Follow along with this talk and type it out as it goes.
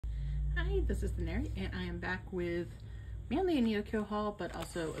Hi, this is the Neri, and I am back with mainly a Neokyo haul, but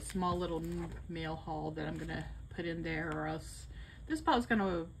also a small little mail haul that I'm gonna put in there, or else this pile is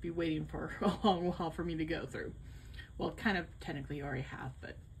gonna be waiting for a long while for me to go through. Well, kind of technically already have,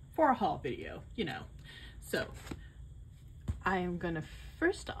 but for a haul video, you know. So I am gonna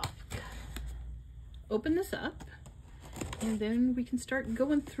first off open this up, and then we can start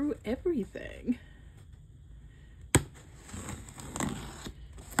going through everything.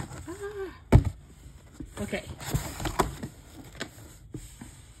 Okay.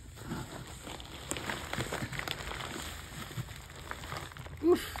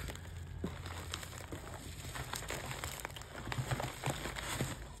 Oof.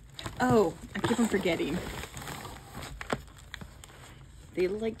 Oh, I keep on forgetting. They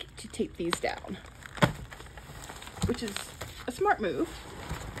like to tape these down, which is a smart move.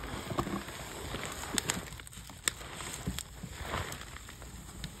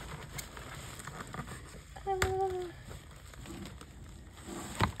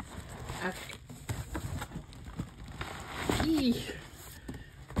 Okay.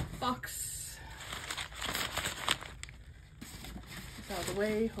 Box. It's out of the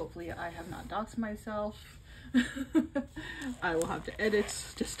way. Hopefully I have not doxed myself. I will have to edit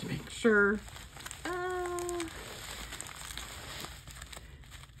just to make sure.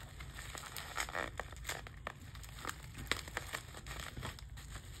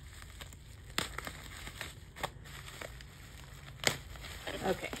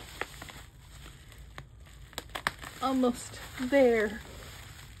 Okay. Almost there.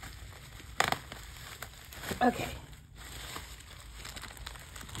 Okay.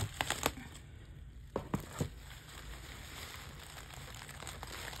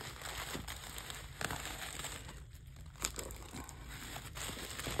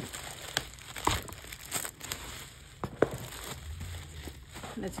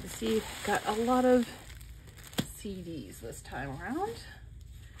 Let's see, got a lot of CDs this time around.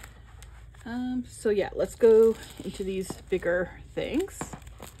 So yeah, let's go into these bigger things.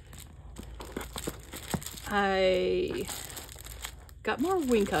 I got more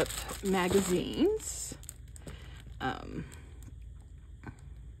Wink Up magazines.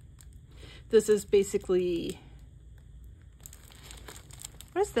 This is basically,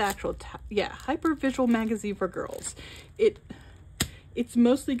 what is the actual hyper visual magazine for girls. It's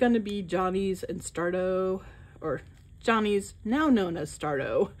mostly going to be Johnny's and Stardo, or Johnny's, now known as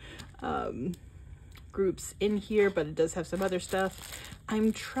Stardo, groups in here, but it does have some other stuff.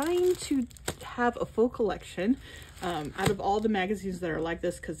 I'm trying to have a full collection out of all the magazines that are like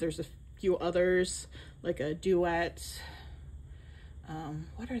this, because there's a few others, like a Duet.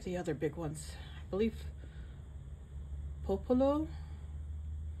 What are the other big ones? I believe Popolo,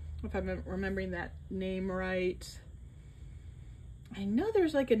 if I'm remembering that name right. I know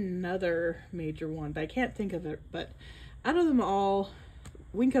there's like another major one, but I can't think of it. But out of them all,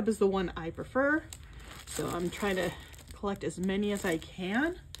 Wink Up is the one I prefer. So I'm trying to collect as many as I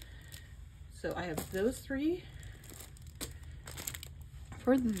can. So I have those three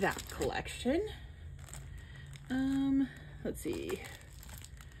for that collection. Let's see,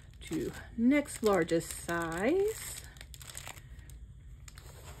 to next largest size.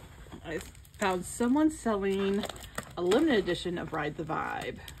 I found someone selling a limited edition of Ride the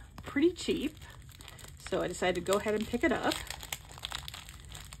Vibe, pretty cheap, so I decided to go ahead and pick it up.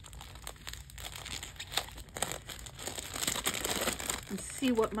 And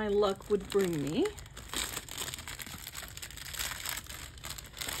see what my luck would bring me.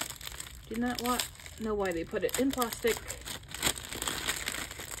 Do not know why they put it in plastic.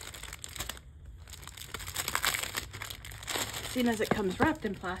 Seeing as it comes wrapped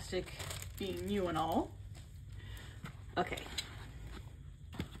in plastic, being new and all. Okay.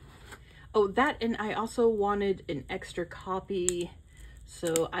 Oh, that, and I also wanted an extra copy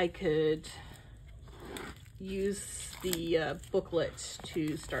so I could use the booklet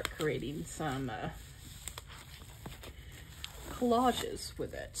to start creating some collages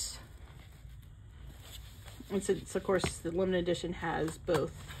with it. And since, of course, the limited edition has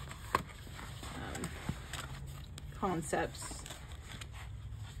both concepts,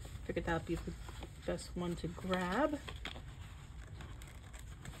 I figured that would be the best one to grab.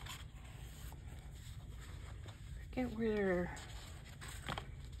 Forget where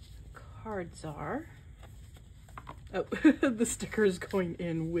cards are. Oh, the sticker is going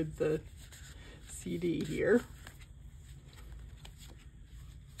in with the CD here.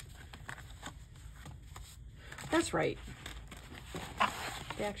 That's right.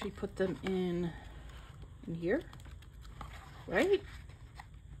 They actually put them in here, right?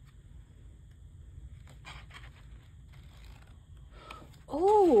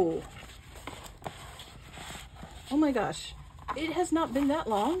 Oh, my gosh. It has not been that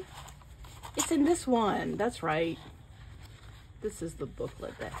long. It's in this one. That's right. This is the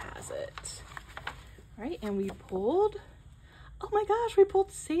booklet that has it. All right, and we pulled, oh my gosh, we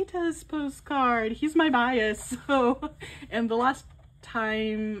pulled Seita's postcard. He's my bias. So, and the last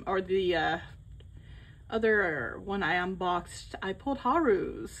time, or the other one I unboxed, I pulled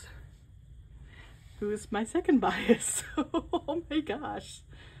Haru's, who is my second bias. Oh my gosh,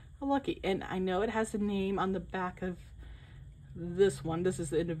 how lucky. And I know it has the name on the back of this one. This is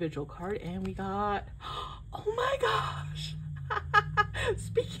the individual card, and we got, oh my gosh.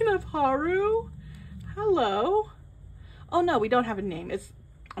 Speaking of Haru, hello. Oh no, we don't have a name.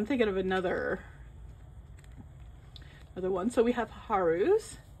 I'm thinking of another one. So we have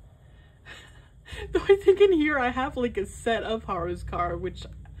Haru's. Though I think in here I have like a set of Haru's card, which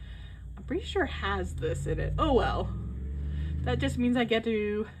I'm pretty sure has this in it. Oh well. That just means I get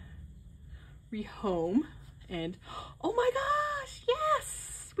to rehome. And oh my gosh,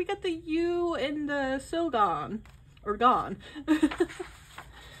 yes! We got the U and the Sogon. Or gone.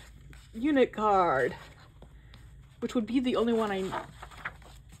 Unit card. Which would be the only one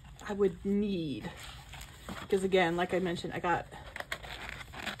I would need. Because again, like I mentioned, I got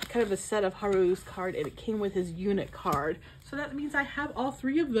kind of a set of Haru's card and it came with his unit card. So that means I have all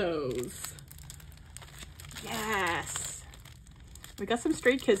three of those. Yes. We got some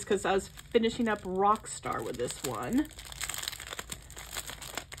Stray Kids because I was finishing up Rockstar with this one.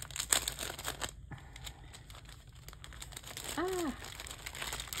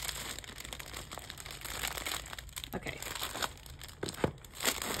 Okay.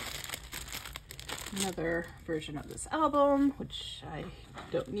 Another version of this album, which I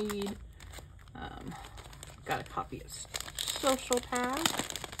don't need. Got a copy of Social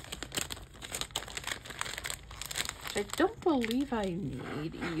Path, which I don't believe I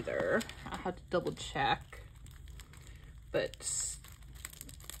need either. I'll have to double check. But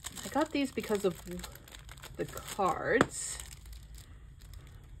I got these because of the cards.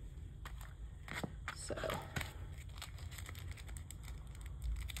 So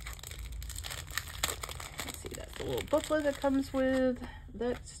let's see, that's the little booklet that comes with.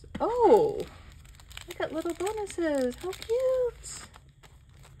 That's, oh, I got little bonuses. How cute.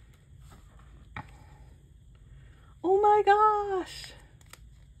 Oh my gosh.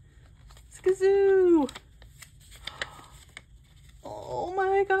 Skazoo. Oh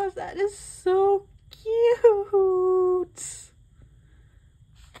my gosh, that is so cute.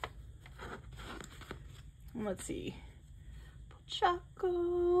 Let's see.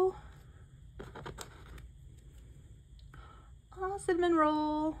 Pochako. Oh, cinnamon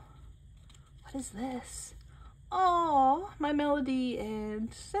roll. What is this? Oh, My Melody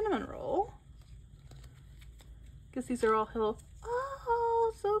and cinnamon roll. Guess these are all Hill.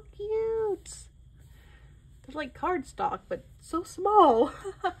 Oh, so cute. They're like cardstock, but so small.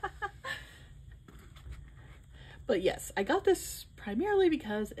 But yes, I got this primarily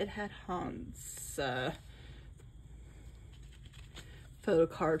because it had Han's photo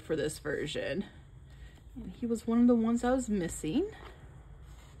card for this version. And he was one of the ones I was missing.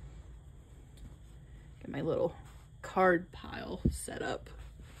 Get my little card pile set up.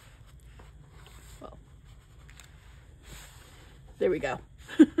 Well, there we go.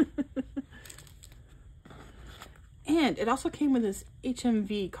 And it also came with this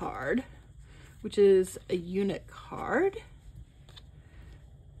HMV card, which is a unit card,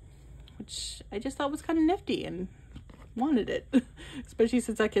 which I just thought was kind of nifty and wanted it. Especially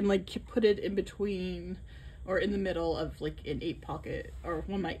since I can like put it in between or in the middle of like an 8 pocket or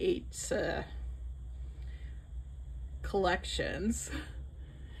one of my 8 collections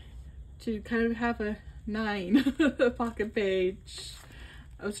to kind of have a 9 pocket page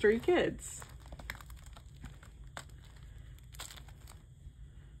of Stray Kids.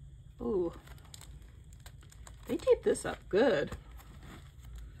 Ooh, they taped this up good.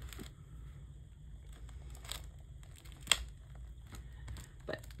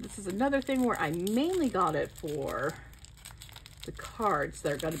 But this is another thing where I mainly got it for the cards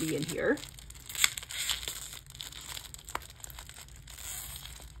that are going to be in here.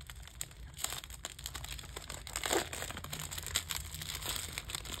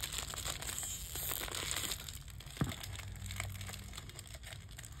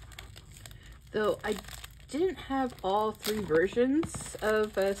 Though I didn't have all 3 versions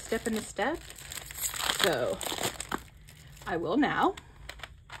of Step in a Step, so I will now.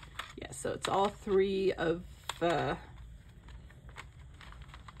 Yeah, so it's all 3 of the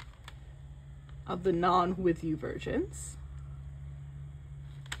non-with you versions.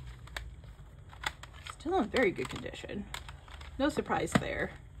 Still in very good condition. No surprise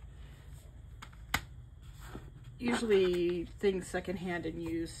there. usually things secondhand and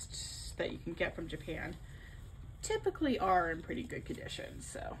used that you can get from Japan typically are in pretty good condition,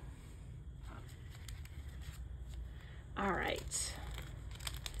 so. All right,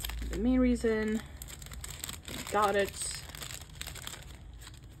 the main reason I got it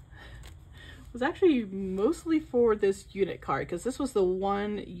was actually mostly for this unit card, because this was the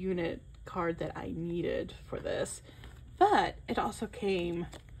one unit card that I needed for this, but it also came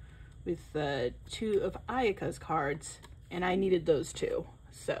with 2 of Ayaka's cards, and I needed those too,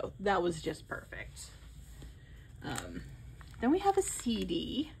 so that was just perfect. Then we have a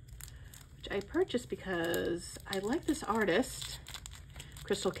CD, which I purchased because I like this artist,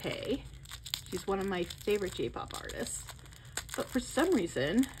 Crystal K. She's one of my favorite J-pop artists, but for some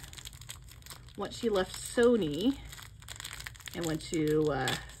reason, once she left Sony and went to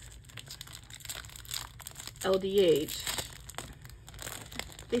LDH,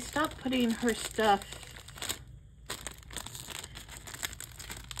 they stopped putting her stuff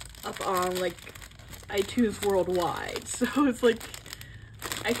up on like iTunes worldwide. So it's like,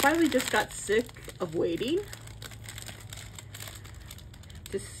 I finally just got sick of waiting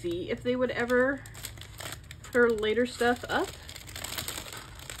to see if they would ever put her later stuff up,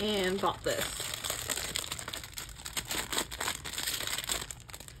 and bought this.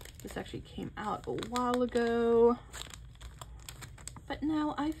 This actually came out a while ago, but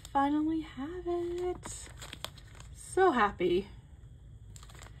now I finally have it. So happy.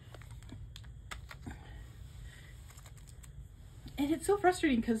 And it's so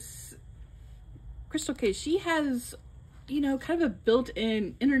frustrating because Crystal K, she has, you know, kind of a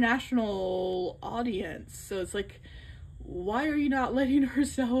built-in international audience. So it's like, why are you not letting her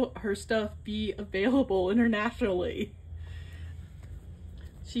sell her stuff be available internationally?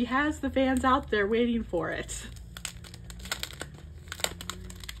 She has the fans out there waiting for it.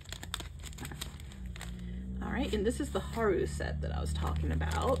 All right, and this is the Haru set that I was talking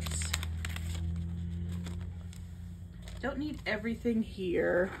about. Don't need everything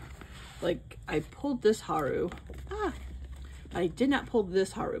here. Like, I pulled this Haru. I did not pull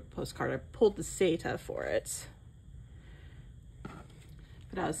this Haru postcard. I pulled the Seita for it.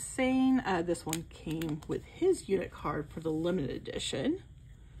 But I was saying this one came with his unit card for the limited edition.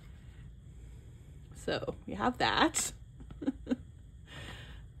 So we have that.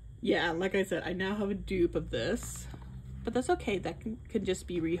 Yeah, like I said, I now have a dupe of this, but that's okay. That can just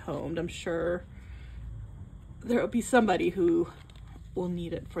be rehomed. I'm sure there will be somebody who will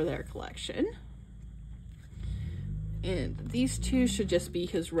need it for their collection. And these 2 should just be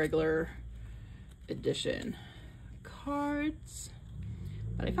his regular edition cards.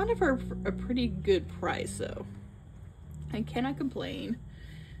 But I found it for a pretty good price, so I cannot complain.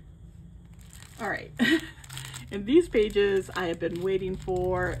 All right, and these pages I have been waiting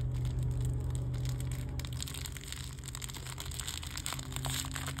for.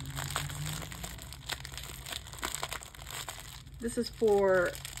 This is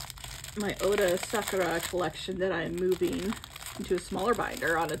for my Oda Sakura collection that I am moving into a smaller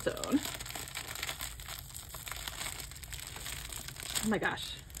binder on its own. Oh my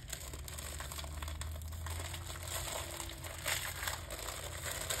gosh.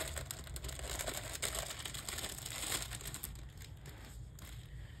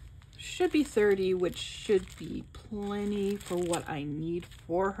 Should be 30, which should be plenty for what I need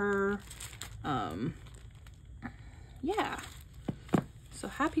for her. Yeah. So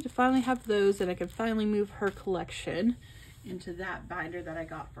happy to finally have those, and I can finally move her collection into that binder that I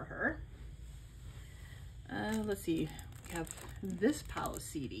got for her. Let's see. We have this pile of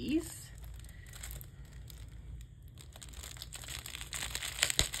CDs.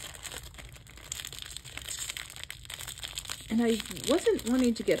 And I wasn't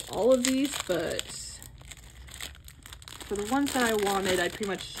wanting to get all of these, but for the ones that I wanted, I pretty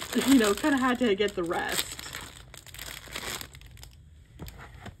much, you know, kind of had to get the rest.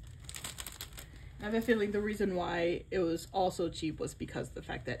 I have a feeling the reason why it was also cheap was because of the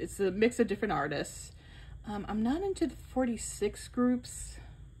fact that it's a mix of different artists. I'm not into the 46 groups.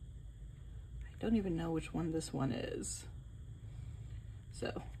 I don't even know which one this one is.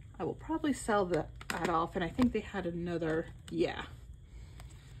 So I will probably sell that off, and I think they had another, yeah.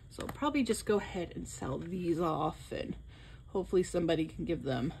 So I'll probably just go ahead and sell these off, and hopefully somebody can give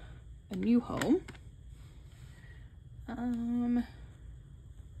them a new home.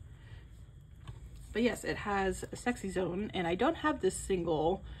 But yes, it has a Sexy Zone, and I don't have this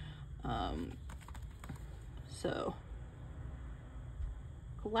single, so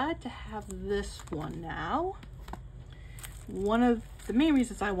glad to have this one now. One of the main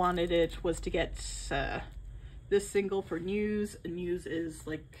reasons I wanted it was to get this single for NEWS. NEWS is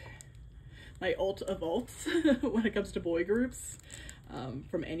like my ult of ults when it comes to boy groups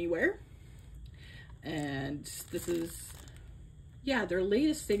from anywhere. And this is, yeah, their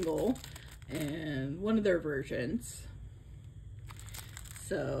latest single and one of their versions.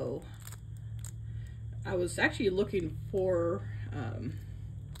 So I was actually looking for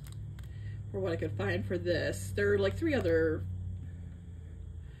what I could find for this. There are like 3 other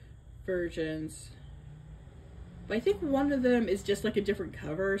versions, but I think one of them is just like a different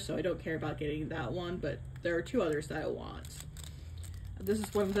cover, so I don't care about getting that one, but there are 2 others that I want. This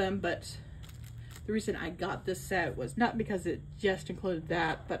is one of them, but the reason I got this set was not because it just included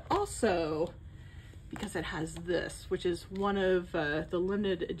that, but also because it has this, which is one of the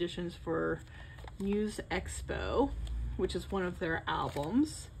limited editions for NEXZ, which is one of their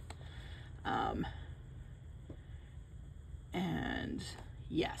albums. And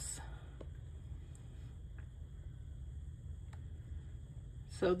yes.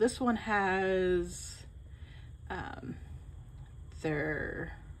 So this one has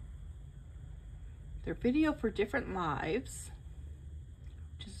their video for different lives,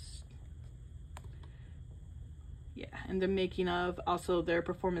 which is, yeah, and the making of, also their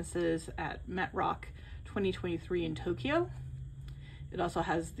performances at Met Rock 2023 in Tokyo. It also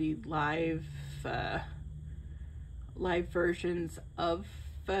has the live versions of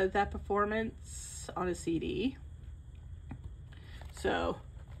that performance on a CD. So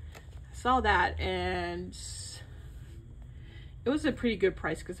I saw that, and it was a pretty good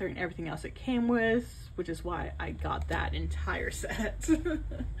price considering everything else it came with, which is why I got that entire set.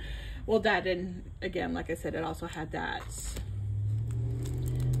 Well, that, and again, like I said, it also had that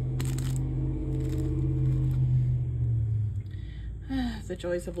the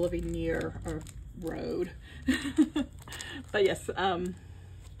joys of living near a road. But yes,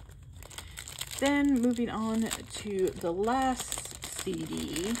 then moving on to the last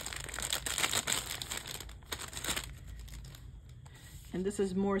CD. And this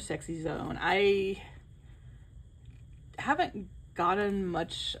is more Sexy Zone. I haven't gotten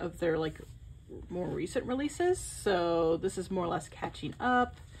much of their like more recent releases, so this is more or less catching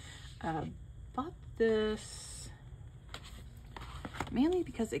up. Bought this mainly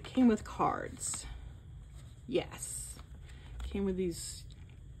because it came with cards. Yes, came with these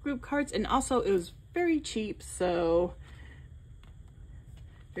group cards, and also it was very cheap, so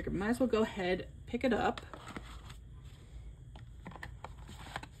figured might as well go ahead, pick it up.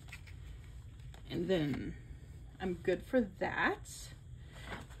 And then I'm good for that.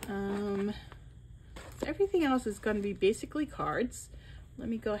 So everything else is going to be basically cards. Let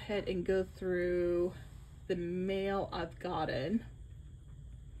me go ahead and go through the mail I've gotten,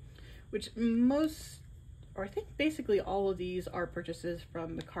 which most, or I think basically all of these are purchases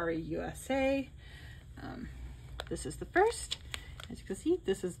from Mercari USA. This is the first. As you can see,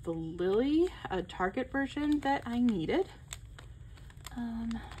 this is the Lily Target version that I needed.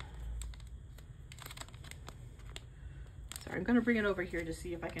 I'm going to bring it over here to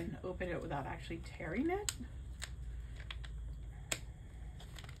see if I can open it without actually tearing it.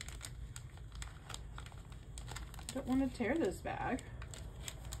 I don't want to tear this bag.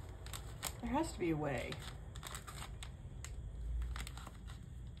 There has to be a way.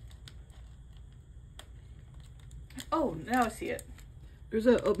 Oh, now I see it. There's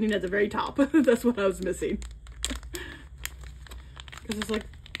an opening at the very top. That's what I was missing. Because it's like,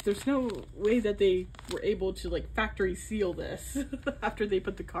 there's no way that they were able to like factory seal this after they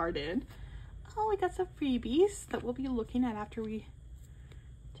put the card in. Oh, we got some freebies that we'll be looking at after we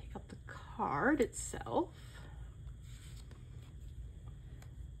take out the card itself.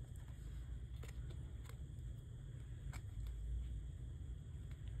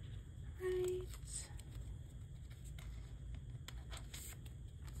 Right.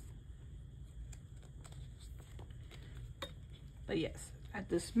 But yes. At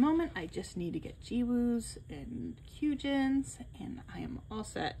this moment, I just need to get Jiwoos and Kyujins, and I am all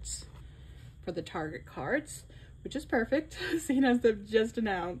set for the Target cards, which is perfect, seeing as they've just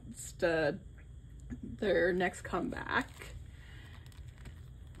announced their next comeback.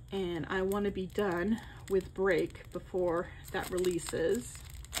 And I want to be done with Break before that releases.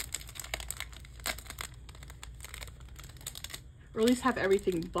 Or at least have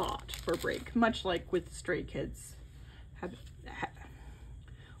everything bought for Break, much like with Stray Kids.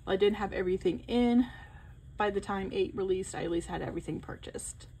 I didn't have everything in by the time 8 released. I at least had everything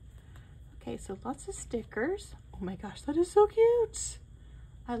purchased. Okay, so lots of stickers. Oh my gosh, that is so cute.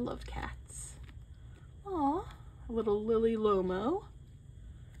 I love cats. Aw, a little Lily Lomo.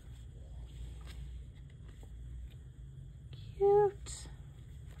 Cute.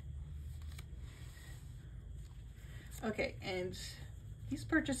 Okay, and These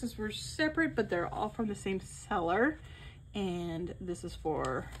purchases were separate, but they're all from the same seller. And this is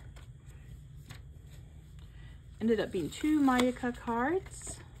for, ended up being 2 Mayaka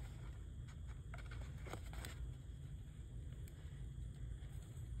cards.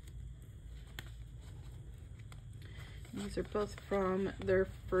 These are both from their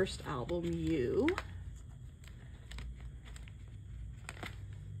first album, You.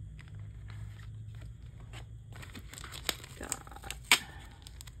 Got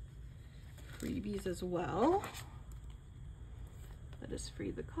freebies as well. Let us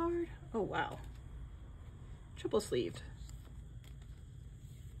free the card. Oh wow, triple sleeved.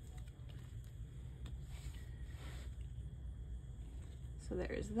 So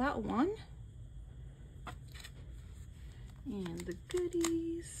there's that one. And the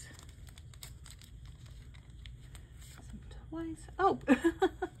goodies. Some twice. Oh!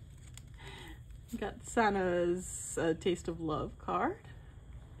 Got Santa's Taste of Love card.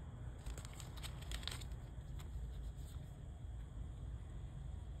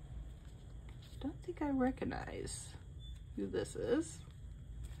 Don't think I recognize who this is.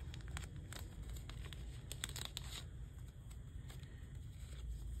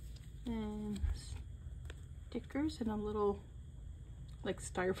 And stickers and a little like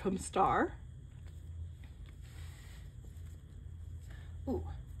styrofoam star. Ooh,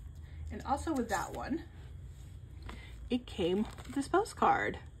 and also with that one, it came with this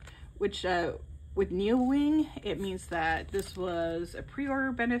postcard, which with NeoWing, it means that this was a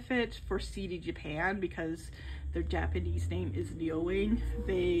pre-order benefit for CD Japan because their Japanese name is NeoWing.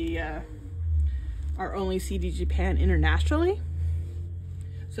 They are only CD Japan internationally.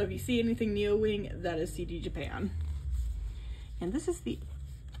 So if you see anything NeoWing, that is CD Japan. And this is the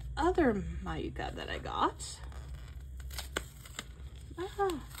other Mayuka that I got.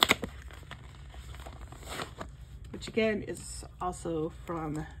 Which again is also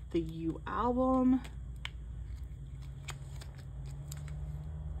from the You album.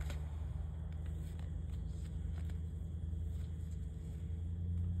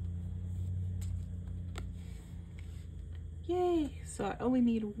 Yay! So I only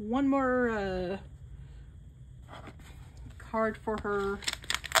need one more card for her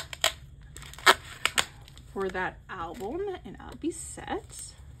for that album, and I'll be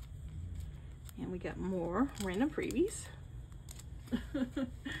set. And we got more random freebies.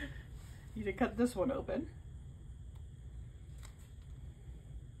 Need to cut this one open.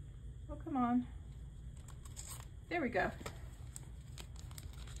 Oh, come on. There we go.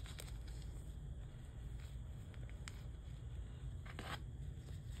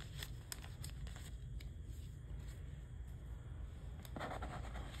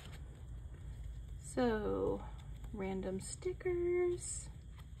 So, random stickers.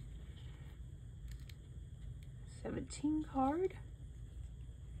 17 card.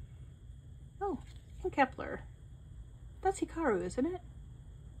 Oh, and Kepler. That's Hikaru, isn't it?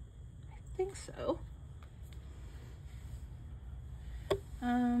 I think so.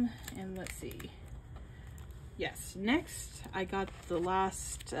 And let's see. Yes, next I got the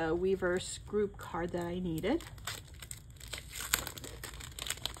last Weverse group card that I needed.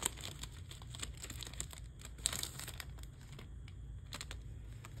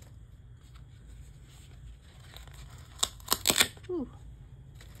 Ooh.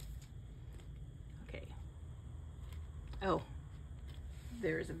 Okay. Oh,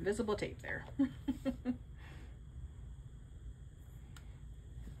 there's invisible tape there.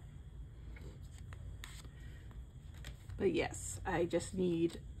 But yes, I just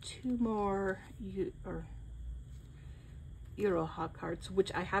need 2 more Iroha cards,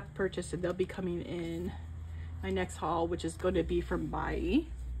 which I have purchased, and they'll be coming in my next haul, which is going to be from Bai.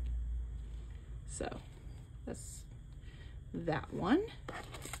 So that's that one.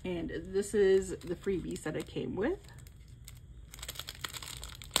 And this is the freebies that it came with.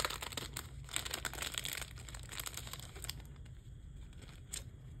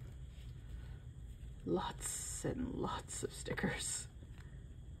 Lots and lots of stickers.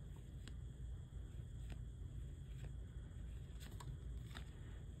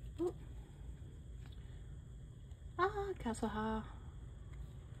 Oh. Ah, Kazuha.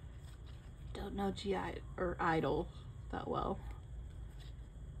 Don't know GI or Idol that well.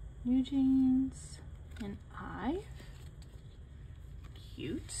 New Jeans and I.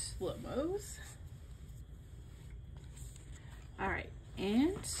 Cute limos. All right,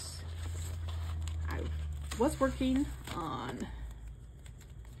 and I was working on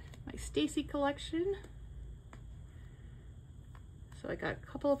my Stacy collection. So I got a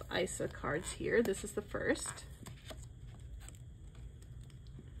couple of Isa cards here. This is the first.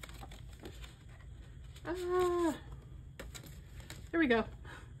 There we go.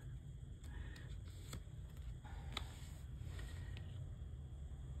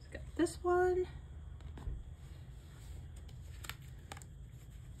 Got this one.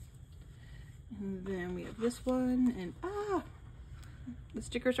 And then we have this one, and the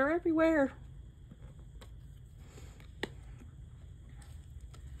stickers are everywhere.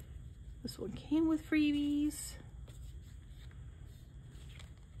 This one came with freebies.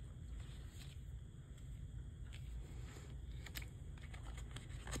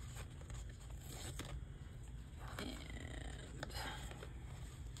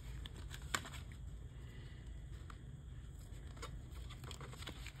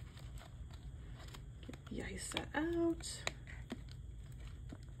 Ice that out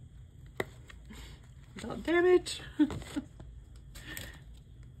without damage.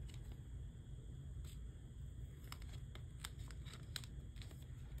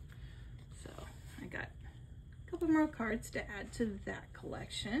 So I got a couple more cards to add to that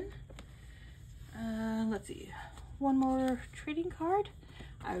collection. Let's see, one more trading card.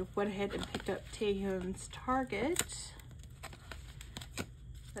 I went ahead and picked up Taehyun's Target.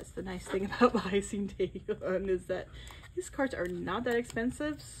 That's the nice thing about Bison Taehyun, is that these cards are not that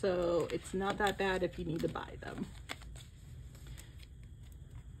expensive, so it's not that bad if you need to buy them.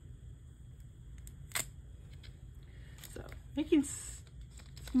 So, making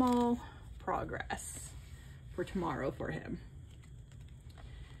small progress for tomorrow for him.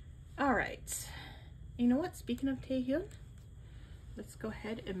 All right, you know what? Speaking of Taehyun, let's go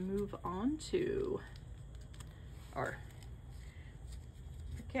ahead and move on to our...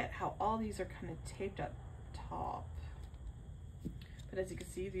 Forget how all these are kind of taped up top, but as you can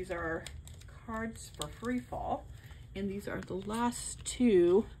see, these are cards for free fall, and these are the last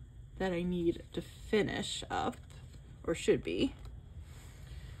two that I need to finish up, or should be,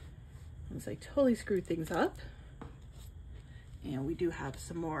 unless I totally screwed things up. And we do have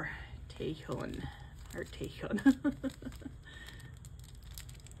some more Taehyun, or Taehyun.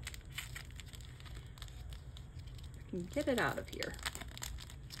 I can get it out of here.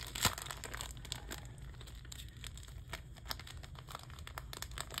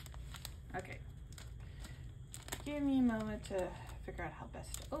 Okay, give me a moment to figure out how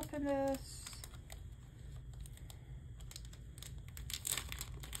best to open this.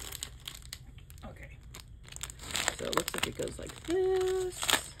 Okay, so it looks like it goes like this.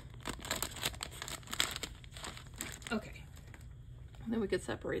 Okay, and then we could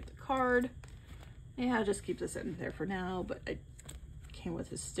separate the card. Yeah, I'll just keep this in there for now, but it came with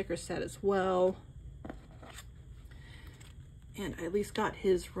his sticker set as well. And I at least got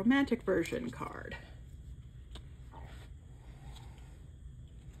his romantic version card.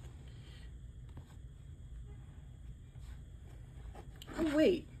 Oh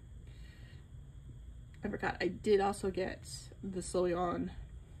wait, I forgot, I did also get the Soyeon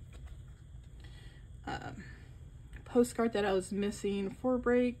postcard that I was missing for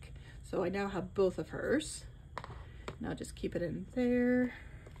break, so I now have both of hers. And I'll just keep it in there.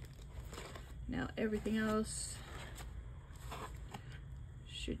 Now everything else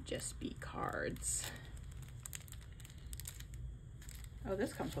should just be cards. Oh,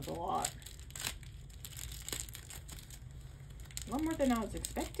 this comes with a lot. A lot more than I was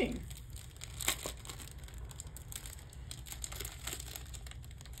expecting.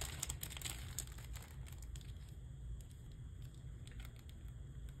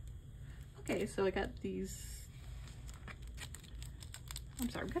 Okay, so I got these. I'm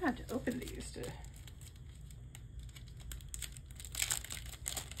sorry, I'm gonna have to open these to...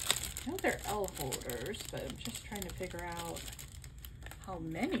 I know they're L holders, but I'm just trying to figure out how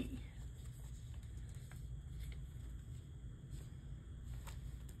many.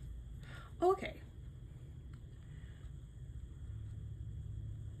 Okay.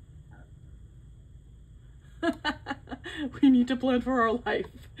 We need to plan for our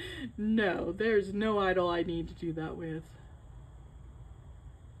life. No, there's no idol I need to do that with.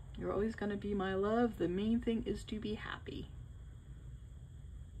 You're always gonna be my love. The main thing is to be happy.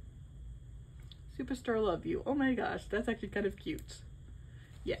 Superstar love you. Oh my gosh, that's actually kind of cute.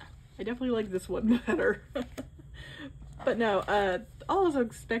 Yeah, I definitely like this one better. But no, all I was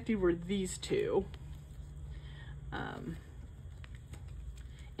expecting were these two. And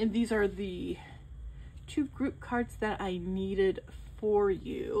these are the two group cards that I needed for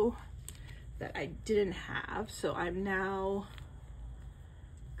you that I didn't have. So I'm now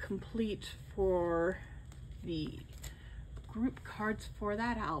complete for the group cards for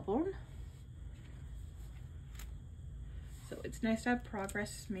that album. So it's nice to have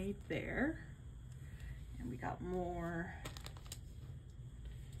progress made there. And we got more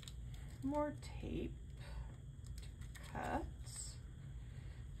tape to cut.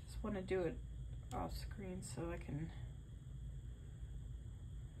 want to do it off screen so I can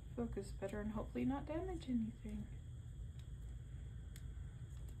focus better and hopefully not damage anything.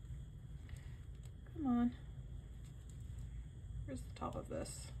 Come on. Where's the top of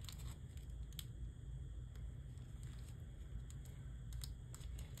this?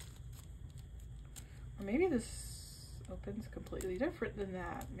 Or maybe this opens completely different than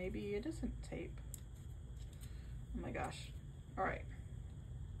that. Maybe it isn't tape. Oh my gosh. All right.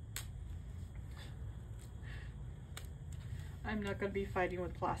 I'm not going to be fighting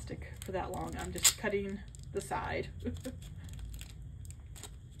with plastic for that long. I'm just cutting the side.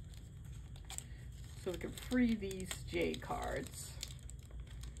 So we can free these J cards.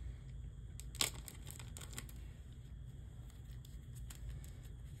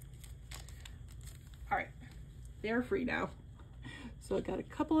 All right, they're free now. So I got a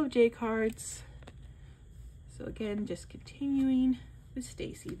couple of J cards. So again, just continuing with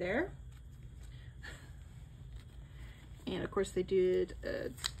Stacy there. And of course they did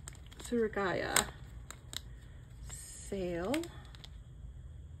a Suragaya sale.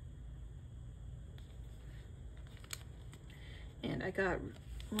 And I got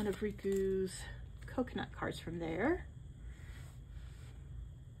one of Riku's coconut cards from there.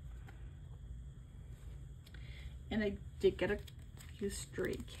 And I did get a few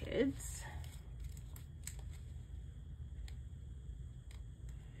Stray Kids.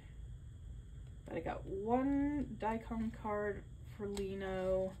 But I got one Daikon card for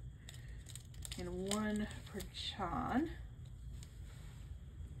Lino and one for Chan.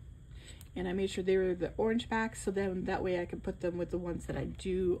 And I made sure they were the orange backs, so then that way I can put them with the ones that I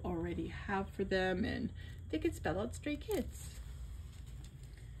do already have for them, and they could spell out Stray Kids.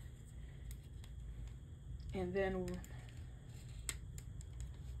 And then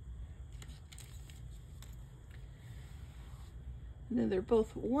they're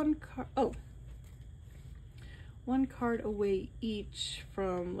both one card away each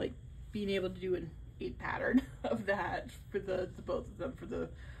from like being able to do an 8 pattern of that for the both of them, for the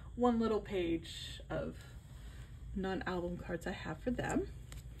one little page of non-album cards I have for them.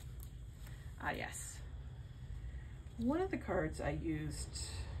 Ah yes, one of the cards I used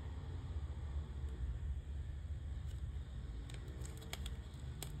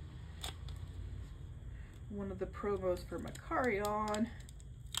one of the promos for Makarion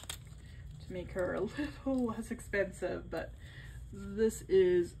to make her a little less expensive, but this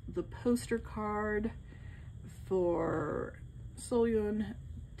is the poster card for Soyun.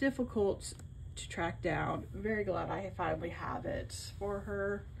 Difficult to track down. Very glad I finally have it for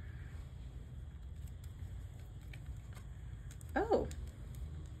her. Oh,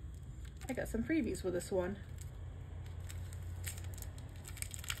 I got some freebies with this one.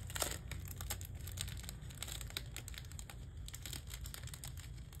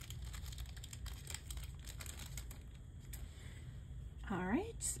 All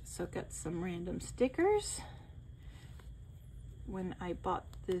right, so got some random stickers. When I bought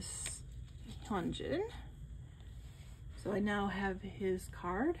this Hyunjin, so I now have his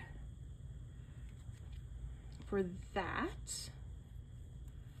card for that.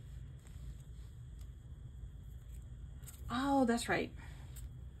 Oh, that's right.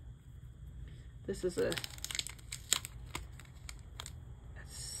 This is a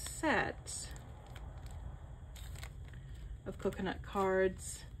set of coconut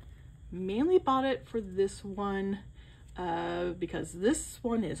cards. Mainly bought it for this one because this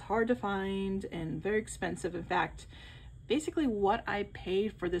one is hard to find and very expensive. In fact, basically what I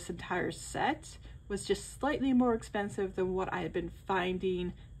paid for this entire set was just slightly more expensive than what I had been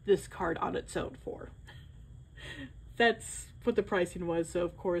finding this card on its own for. That's what the pricing was. So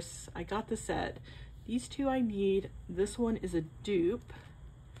of course I got the set. These two I need. This one is a dupe.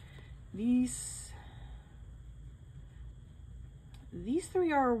 These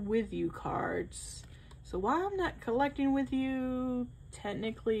three are with you cards. So while I'm not collecting with you,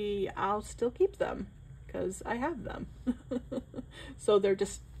 technically I'll still keep them because I have them. So they're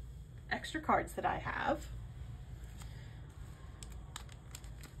just extra cards that I have.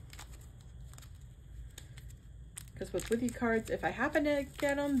 Because with you cards, if I happen to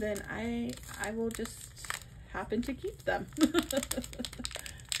get them, then I will just happen to keep them.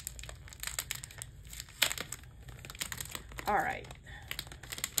 All right.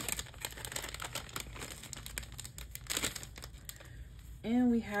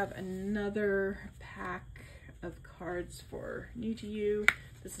 And we have another pack of cards for NiziU.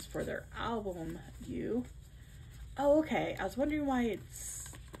 This is for their album U. Oh, okay. I was wondering why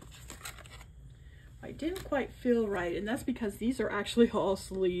I didn't quite feel right, and that's because these are actually all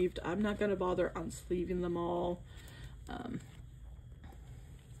sleeved. I'm not going to bother unsleeving them all.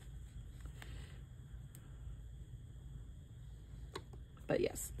 But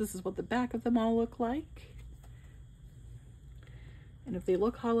yes, this is what the back of them all look like. And if they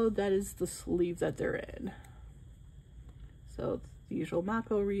look hollow, that is the sleeve that they're in. So it's the usual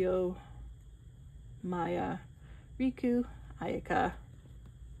Mako, Ryo, Maya, Riku, Ayaka,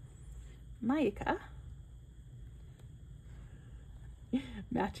 Mayaka.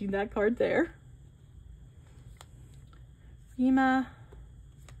 Matching that card there. Rima,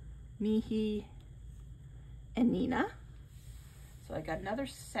 Mihi, and Nina. So I got another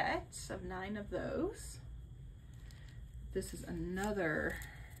set of 9 of those. This is another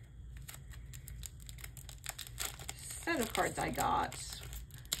set of cards I got.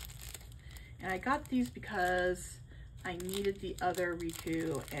 And I got these because I needed the other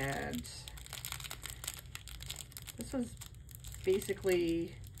Riku, and this was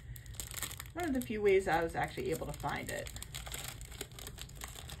basically one of the few ways I was actually able to find it.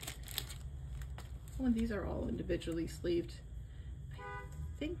 Oh, and these are all individually sleeved.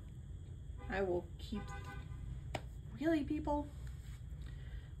 I think I will keep, really people?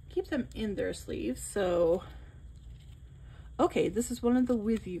 Keep them in their sleeves. So, okay, this is one of the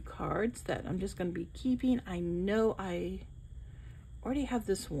With You cards that I'm just going to be keeping. I know I already have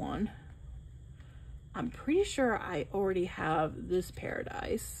this one. I'm pretty sure I already have this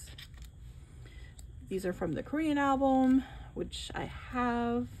Paradise. These are from the Korean album, which I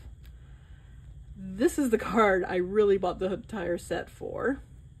have. This is the card I really bought the entire set for.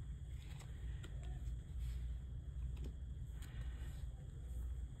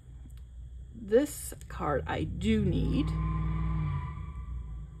 This card I do need.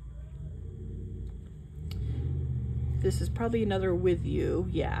 This is probably another With You,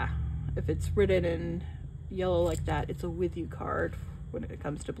 yeah. If it's written in yellow like that, it's a With You card when it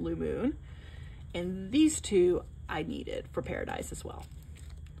comes to Blue Moon. And these two I needed for Paradise as well.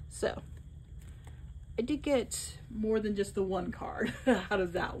 So I did get more than just the one card out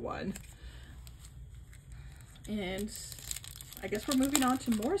of that one. And I guess we're moving on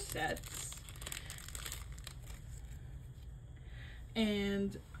to more sets.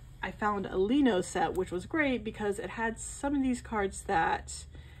 And I found a Lino set, which was great because it had some of these cards that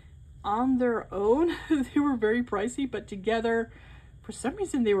on their own, they were very pricey, but together, for some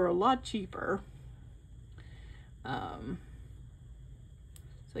reason, they were a lot cheaper.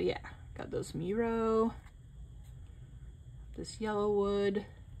 So yeah, got those Miro, this Yellowwood.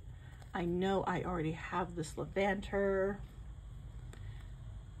 I know I already have this Levanter.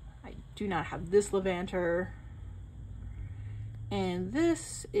 I do not have this Levanter. And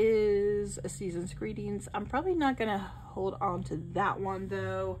this is A Season's Greetings. I'm probably not gonna hold on to that one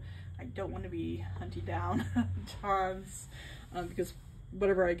though. I don't want to be hunting down Chan's because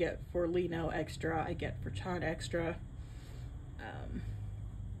whatever I get for Lino extra, I get for Chan extra.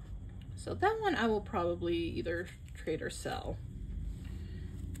 So that one I will probably either trade or sell.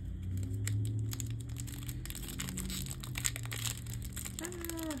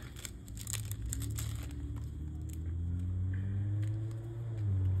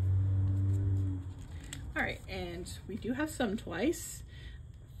 All right, and we do have some twice.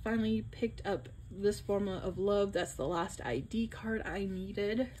 Finally picked up this Formula of Love. That's the last ID card I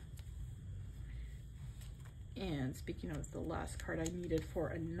needed. And speaking of the last card I needed for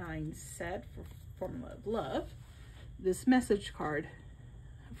a 9 set for Formula of Love, this message card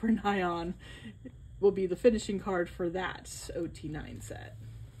for Nyan will be the finishing card for that OT9 set.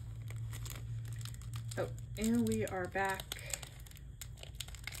 Oh, and we are back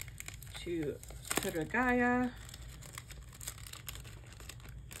to Kuragaya.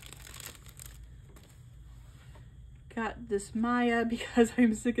 Got this Maya because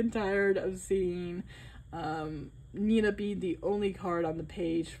I'm sick and tired of seeing Nina being the only card on the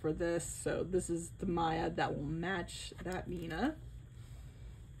page for this. So this is the Maya that will match that Nina.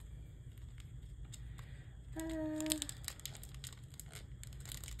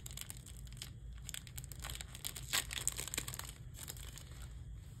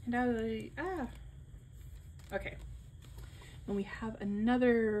 Okay. And we have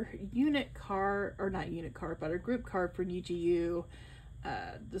another unit card, or not unit card, but a group card for NiziU.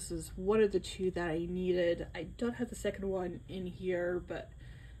 This is one of the two that I needed. I don't have the second one in here, but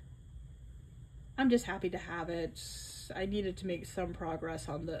I'm just happy to have it. I needed to make some progress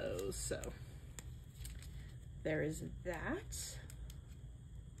on those, so there is that.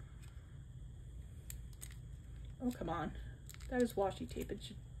 Oh, come on. That is washi tape. It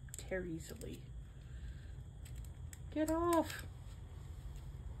should tear easily. Get off.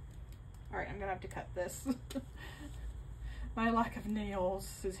 All right, I'm gonna have to cut this. My lack of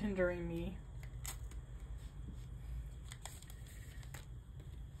nails is hindering me.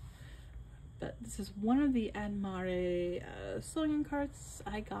 But This is one of the NMIXX sewing cards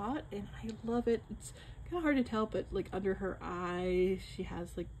I got, and I love it. It's kind of hard to tell, but like under her eye, she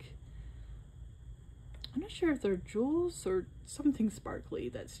has like, I'm not sure if they're jewels or something sparkly.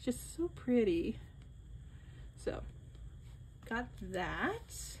 That's just so pretty. So, got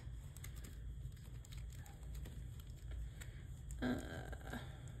that.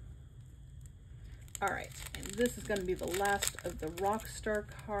 Alright, and this is going to be the last of the Rockstar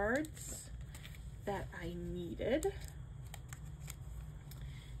cards that I needed.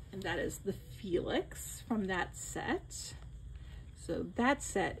 And that is the Felix from that set. So that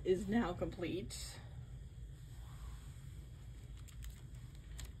set is now complete.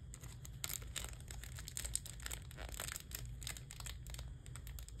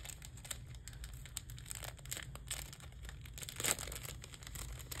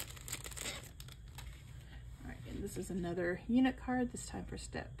 This is another unit card, this time for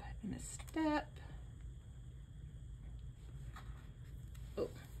Step in a Step. Oh.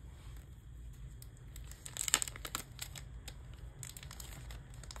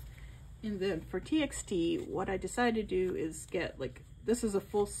 And then for TXT, what I decided to do is get like, this is a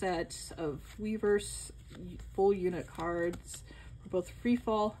full set of Weaver's full unit cards for both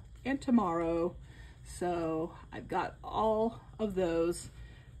Freefall and Tomorrow. So I've got all of those.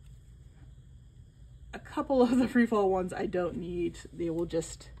 A couple of the Freefall ones I don't need. They will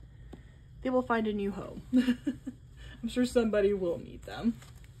find a new home. I'm sure somebody will need them.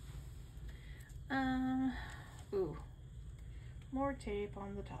 Ooh. More tape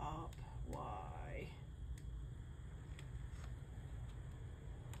on the top. Why?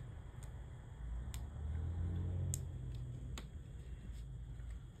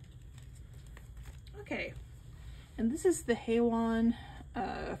 Okay. And this is the Haywan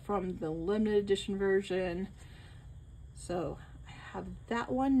from the limited edition version. So I have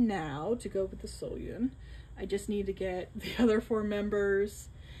that one now to go with the Soyun. I just need to get the other 4 members,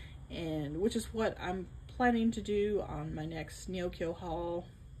 and which is what I'm planning to do on my next Neokyo haul.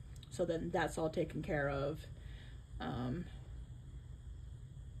 So then that's all taken care of.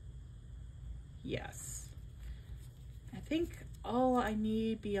 Yes. I think all I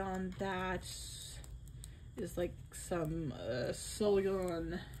need beyond that is like some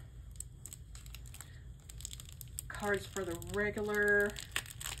Soyun cards for the regular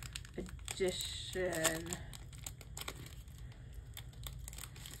edition.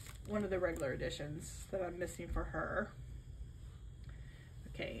 One of the regular editions that I'm missing for her.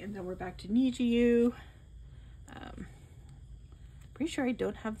 Okay, and then we're back to NiziU. Pretty sure I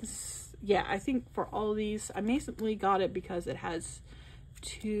don't have this. Yeah, I think for all of these, I basically got it because it has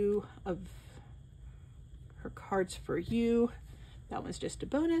 2 of her cards for you. That one's just a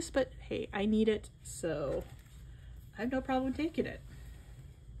bonus, but hey, I need it, so I have no problem taking it.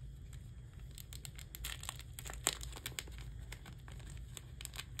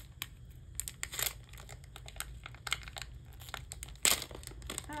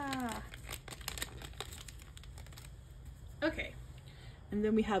 Okay, and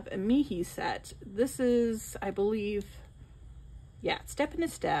then we have a Mihi set. This is, I believe, yeah, Step in a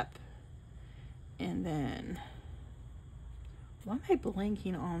Step. And then, why am I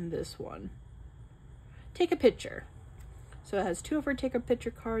blanking on this one? Take a Picture. So it has 2 of her Take a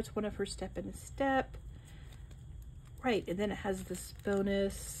Picture cards, 1 of her Step in a Step. Right, and then it has this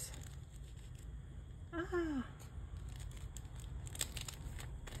bonus.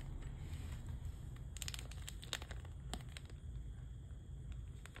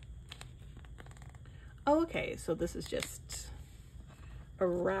 Oh, okay, so this is just a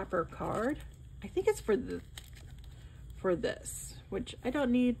wrapper card. I think it's for this, which I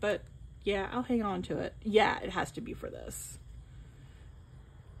don't need, but yeah, I'll hang on to it. Yeah, it has to be for this.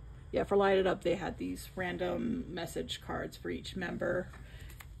 Yeah, for Light It Up, they had these random message cards for each member.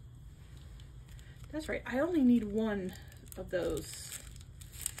 That's right, I only need 1 of those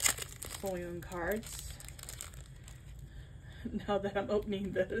Soyun cards. Now that I'm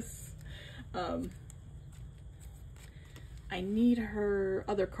opening this. I need her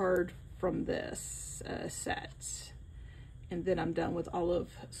other card from this set. And then I'm done with all of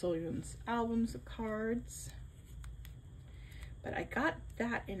Soyun's albums of cards. But I got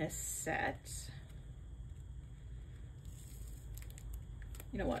that in a set.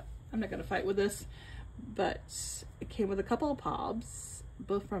 You know what? I'm not going to fight with this. But it came with a couple of POBs,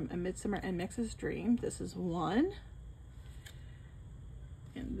 both from A Midsummer and NEXZ Dream. This is one.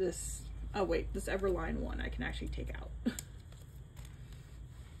 And this, oh wait, this Everline one I can actually take out.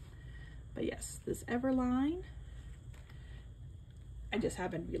 But yes, this Everline. I just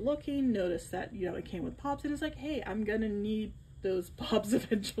happened to be looking, noticed that, you know, it came with POBs, and it's like, hey, I'm gonna need those POBs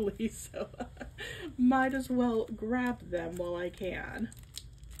eventually, so might as well grab them while I can.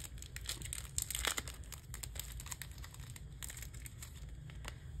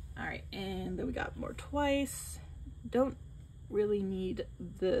 All right, and then we got more twice. Don't really need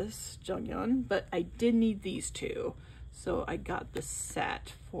this Jonghyun, but I did need these two. So I got the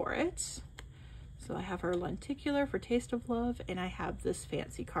set for it. So I have her lenticular for Taste of Love, and I have this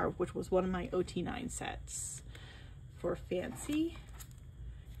Fancy card, which was one of my OT9 sets for Fancy.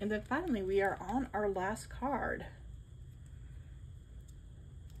 And then finally we are on our last card.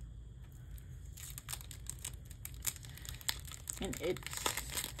 And it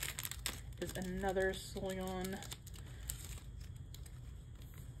is another Soyeon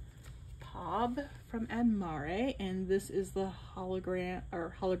Pob from NMIXX, and this is the hologram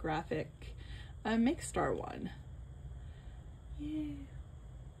or holographic Mix Star one. Yeah.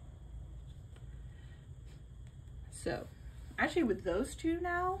 So actually with those two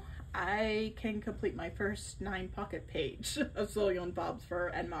now, I can complete my first 9 pocket page of Soyeon Pobs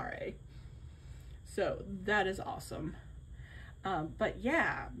for NMIXX. So that is awesome. But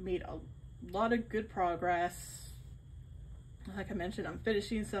yeah, made a lot of good progress. Like I mentioned, I'm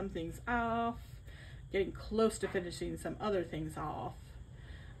finishing some things off, getting close to finishing some other things off.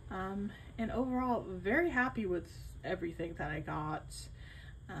 And overall, very happy with everything that I got.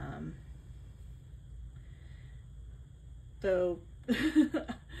 Though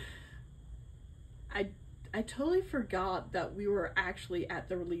I totally forgot that we were actually at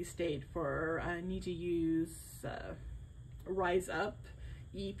the release date for NiziU's Rise Up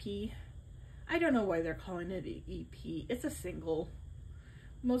EP. I don't know why they're calling it an EP. It's a single.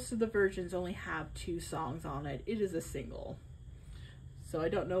 Most of the versions only have 2 songs on it. It is a single. So I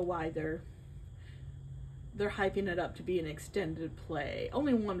don't know why they're hyping it up to be an extended play.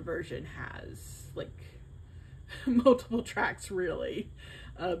 Only one version has like multiple tracks really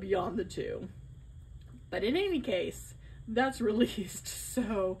beyond the 2. But in any case, that's released.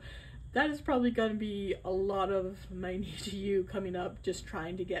 So that is probably going to be a lot of my NiziU coming up, just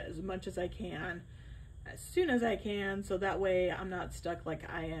trying to get as much as I can as soon as I can, so that way I'm not stuck like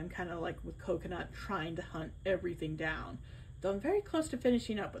I am kind of like with Coconut, trying to hunt everything down. Though I'm very close to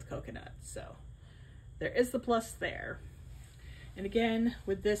finishing up with Coconut, so there is the plus there. And again,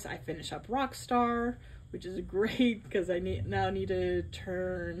 with this I finish up Rockstar, which is great because I now need to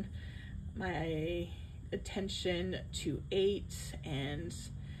turn my attention to 8 and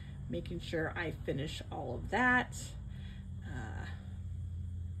making sure I finish all of that.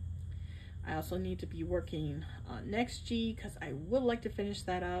 I also need to be working on NEXZ because I would like to finish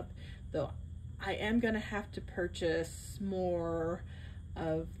that up, though I am going to have to purchase more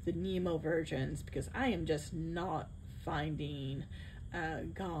of the Nemo versions because I am just not finding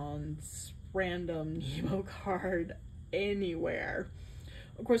Gon's random Nemo card anywhere.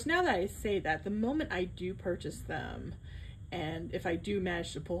 Of course, now that I say that, the moment I do purchase them, and if I do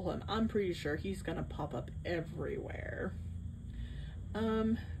manage to pull him, I'm pretty sure he's gonna pop up everywhere.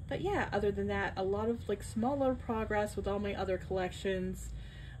 But yeah, other than that, a lot of like smaller progress with all my other collections.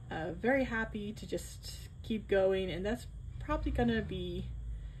 Very happy to just keep going, and that's probably gonna be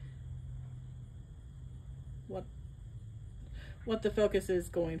what the focus is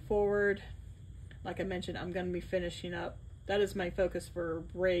going forward. Like I mentioned, I'm gonna be finishing up. That is my focus for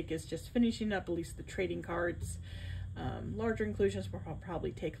break, is just finishing up at least the trading cards. Larger inclusions will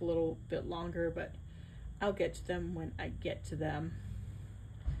probably take a little bit longer, but I'll get to them when I get to them.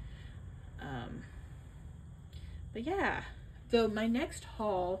 But yeah, though my next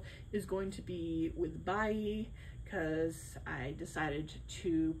haul is going to be with Bai, because I decided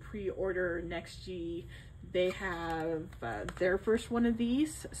to pre-order NEXZ. They have their first one of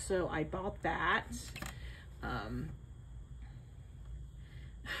these, so I bought that.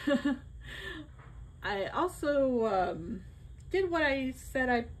 I also did what I said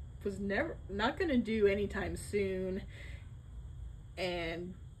I was not gonna do anytime soon,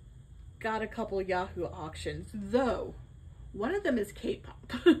 and got a couple Yahoo auctions, though one of them is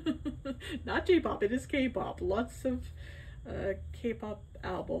K-pop. Not J-pop, it is K-pop. Lots of K-pop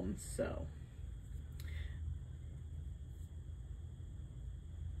albums, so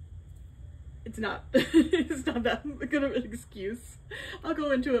it's not it's not that good of an excuse. I'll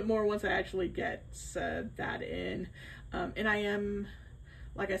go into it more once I actually get that in. And I am,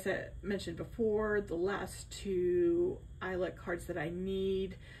 like I mentioned before, the last 2 eyelet cards that I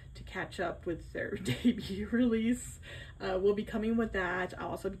need to catch up with their debut release will be coming with that.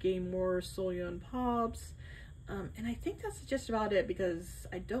 I'll also be getting more Soyeon Pobs. And I think that's just about it, because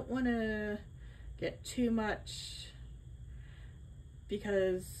I don't want to get too much,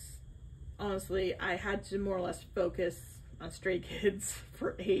 because honestly I had to more or less focus on Stray Kids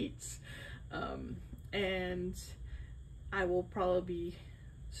for 8. And I will probably be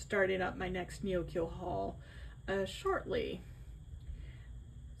starting up my next Neokyo haul shortly.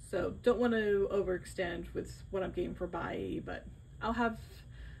 So don't want to overextend with what I'm getting for Bai, but I'll have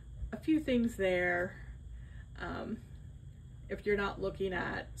a few things there. If you're not looking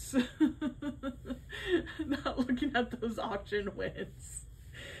at those auction wins,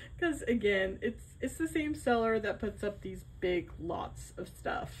 because again, it's the same seller that puts up these big lots of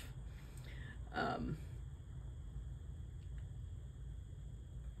stuff.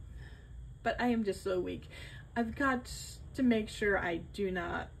 But I am just so weak. I've got to make sure I do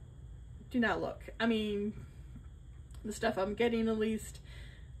not look. I mean, the stuff I'm getting, at least,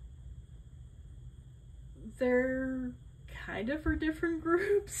 they're kind of for different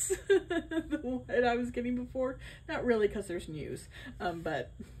groups than what I was getting before. Not really, because there's news,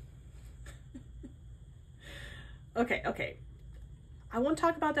 but okay. I won't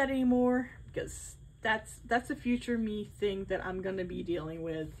talk about that anymore, because that's a future me thing that I'm gonna be dealing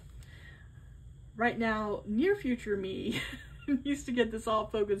with. Right now, near future me needs to get this all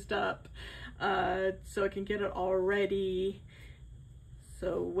focused up so I can get it all ready.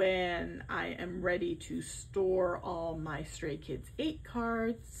 So when I am ready to store all my Stray Kids 8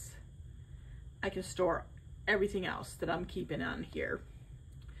 cards, I can store everything else that I'm keeping on here.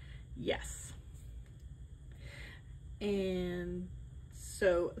 Yes. And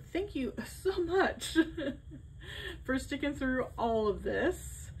so thank you so much for sticking through all of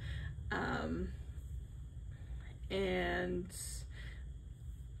this. And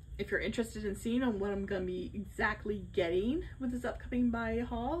if you're interested in seeing on what I'm going to be exactly getting with this upcoming buy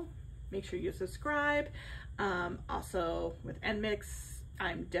haul, make sure you subscribe. Also with NMIXX,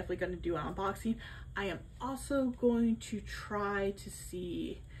 I'm definitely going to do an unboxing. I am also going to try to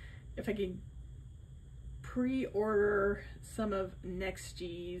see if I can pre-order some of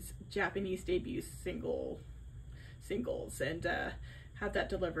NEXZ's Japanese debut singles and have that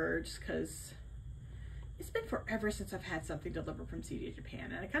delivered, because it's been forever since I've had something delivered from CD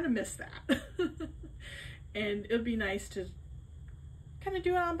Japan, and I kind of miss that. And it would be nice to kind of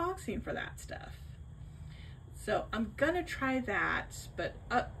do an unboxing for that stuff. So I'm gonna try that, but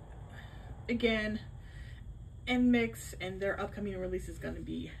again, NMIXX and their upcoming release is gonna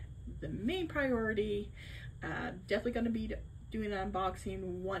be the main priority. Definitely gonna be doing an unboxing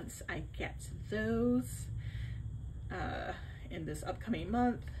once I get those in this upcoming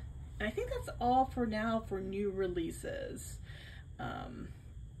month. And I think that's all for now for new releases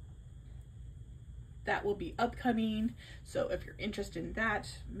that will be upcoming. So if you're interested in that,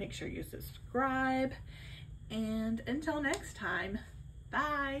 make sure you subscribe. And until next time,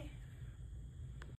 bye.